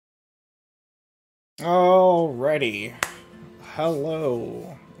Alrighty.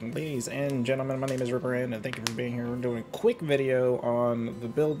 Hello, ladies and gentlemen. My name is Ripperand, and thank you for being here. We're doing a quick video on the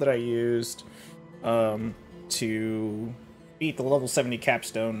build that I used to beat the level 70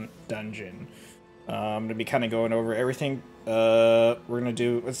 Capstone dungeon. I'm gonna be kind of going over everything. We're gonna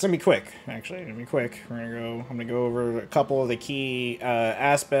do. It's gonna be quick, actually. It's gonna be quick. I'm gonna go over a couple of the key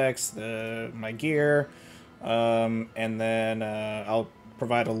aspects, my gear, and then I'll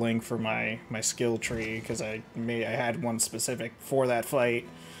provide a link for my skill tree because I had one specific for that fight.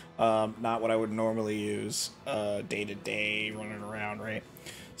 Not what I would normally use day to day running around, right?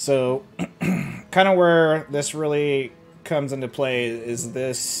 So, kind of where this really comes into play is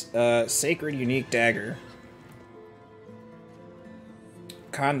this Sacred Unique Dagger.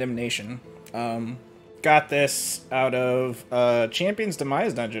 Condemnation. Got this out of Champion's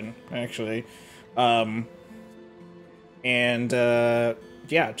Demise dungeon, actually.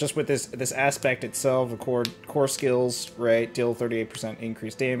 Yeah, just with this aspect itself, the core skills, right? Deal 38%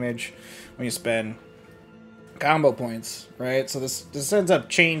 increased damage when you spend combo points, right? So this ends up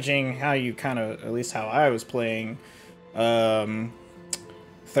changing how you kind of, at least how I was playing,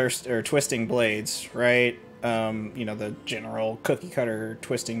 Twisting Blades, right? You know, the general cookie cutter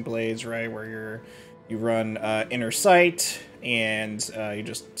Twisting Blades, right? Where you run Inner Sight and you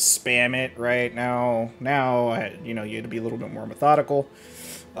just spam it, right? Now you know, you had to be a little bit more methodical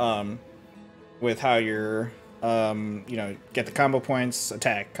with how you're you know, get the combo points,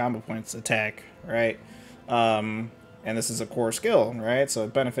 attack, right? And this is a core skill, right? So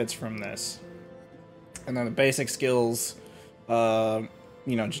it benefits from this. And then the basic skills, you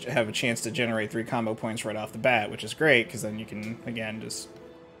know, have a chance to generate 3 combo points right off the bat, which is great, because then you can, again, just,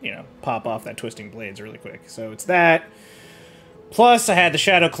 you know, pop off that Twisting Blades really quick. So it's that. Plus, I had the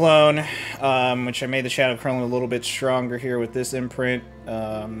Shadow Clone, which I made the Shadow Clone a little bit stronger here with this imprint.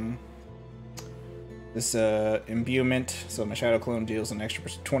 This imbuement, so my Shadow Clone deals an extra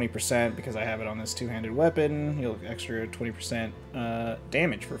 20% because I have it on this two-handed weapon. You'll extra 20%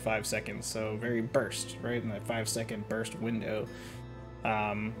 damage for 5 seconds, so very burst, right in that 5-second burst window.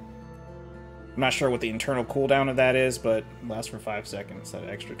 I'm not sure what the internal cooldown of that is, but it lasts for 5 seconds, that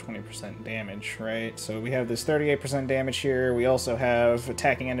extra 20% damage, right? So we have this 38% damage here. We also have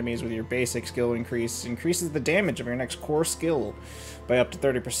attacking enemies with your basic skill increases the damage of your next core skill by up to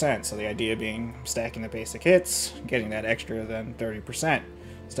 30%. So the idea being stacking the basic hits, getting that extra then 30%,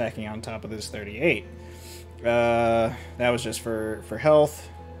 stacking on top of this 38. That was just for health.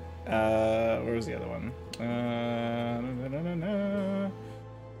 Where was the other one?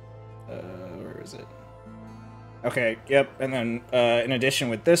 Where is it? Okay, yep, and then in addition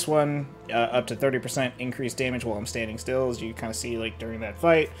with this one, up to 30% increased damage while I'm standing still, as you kind of see like during that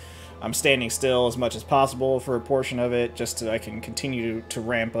fight. I'm standing still as much as possible for a portion of it, just so I can continue to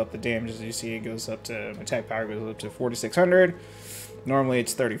ramp up the damage. As you see, it goes up to, attack power goes up to 4,600. Normally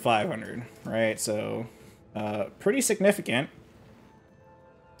it's 3,500, right? So, pretty significant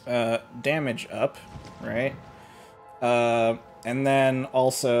damage up, right? And then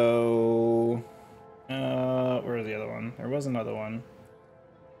also, where's the other one? There was another one.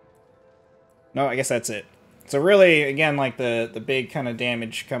 No, I guess that's it. So really, again, like the big kind of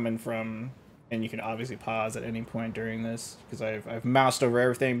damage coming from, and you can obviously pause at any point during this, because I've moused over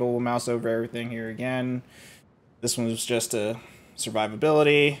everything, but we'll mouse over everything here again. This one was just a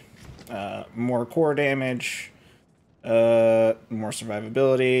survivability, more core damage, more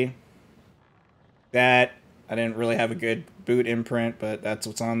survivability. That, I didn't really have a good boot imprint, but that's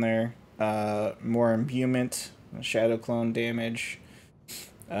what's on there. More imbuement, Shadow Clone damage,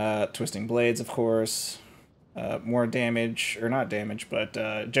 Twisting Blades, of course. More damage, or not damage, but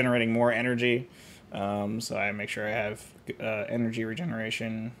generating more energy. So I make sure I have energy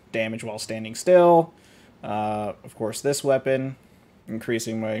regeneration, damage while standing still. Of course, this weapon,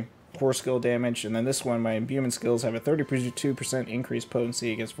 increasing my core skill damage. And then this one, my imbuement skills have a 32% increased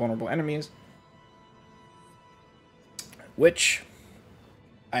potency against vulnerable enemies, which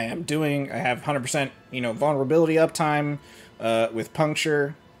I am doing. I have 100%, you know, vulnerability uptime with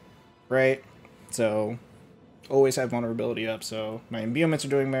puncture, right? So always have vulnerability up. So my imbuments are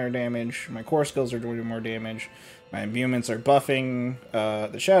doing more damage. My core skills are doing more damage. My imbuments are buffing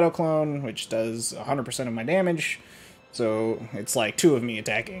the Shadow Clone, which does 100% of my damage. So it's like 2 of me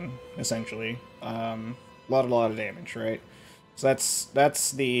attacking, essentially. A lot of damage, right? So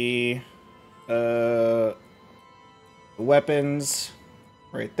that's the weapons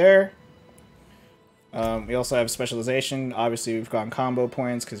right there. We also have specialization. Obviously, we've gotten combo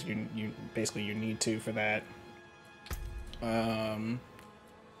points because you basically you need to for that.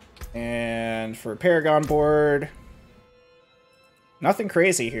 And for Paragon board, nothing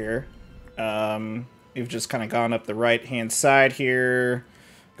crazy here. We've just kind of gone up the right-hand side here.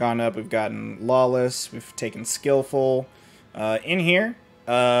 Gone up, we've gotten Lawless, we've taken Skillful. In here,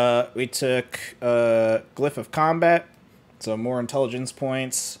 we took Glyph of Combat, so more intelligence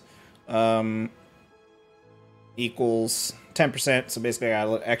points. Equals 10%, so basically I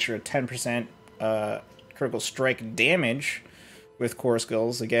got an extra 10% critical strike damage with core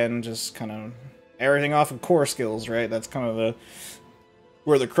skills. Again, just kind of everything off of core skills, right? That's kind of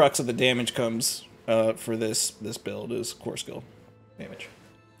where the crux of the damage comes for this build is core skill damage.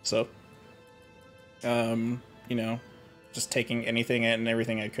 So, you know, just taking anything and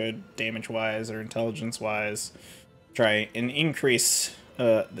everything I could damage-wise or intelligence-wise, try and increase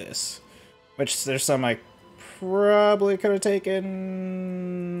this. Which there's some I probably could have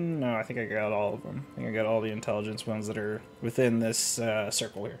taken. No, I think I got all of them. I think I got all the intelligence ones that are within this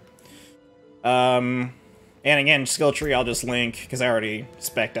circle here. And again, skill tree I'll just link because I already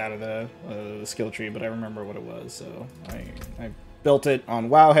spec'd out of the skill tree, but I remember what it was, so I built it on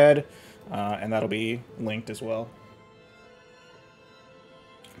Wowhead, and that'll be linked as well.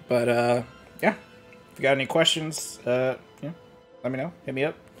 But yeah, if you got any questions, yeah, let me know. Hit me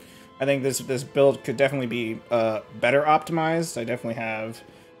up. I think this build could definitely be better optimized. I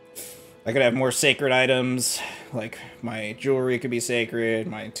could have more sacred items, like my jewelry could be sacred,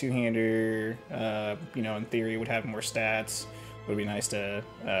 my two-hander, you know, in theory would have more stats. It would be nice to,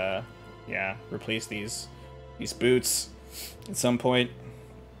 yeah, replace these boots at some point.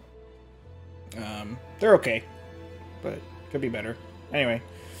 They're okay, but could be better. Anyway,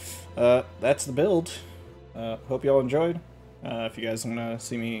 that's the build. Hope y'all enjoyed. If you guys want to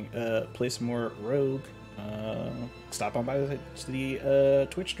see me play some more Rogue, stop on by to the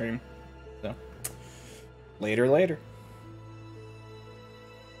Twitch stream. So, later.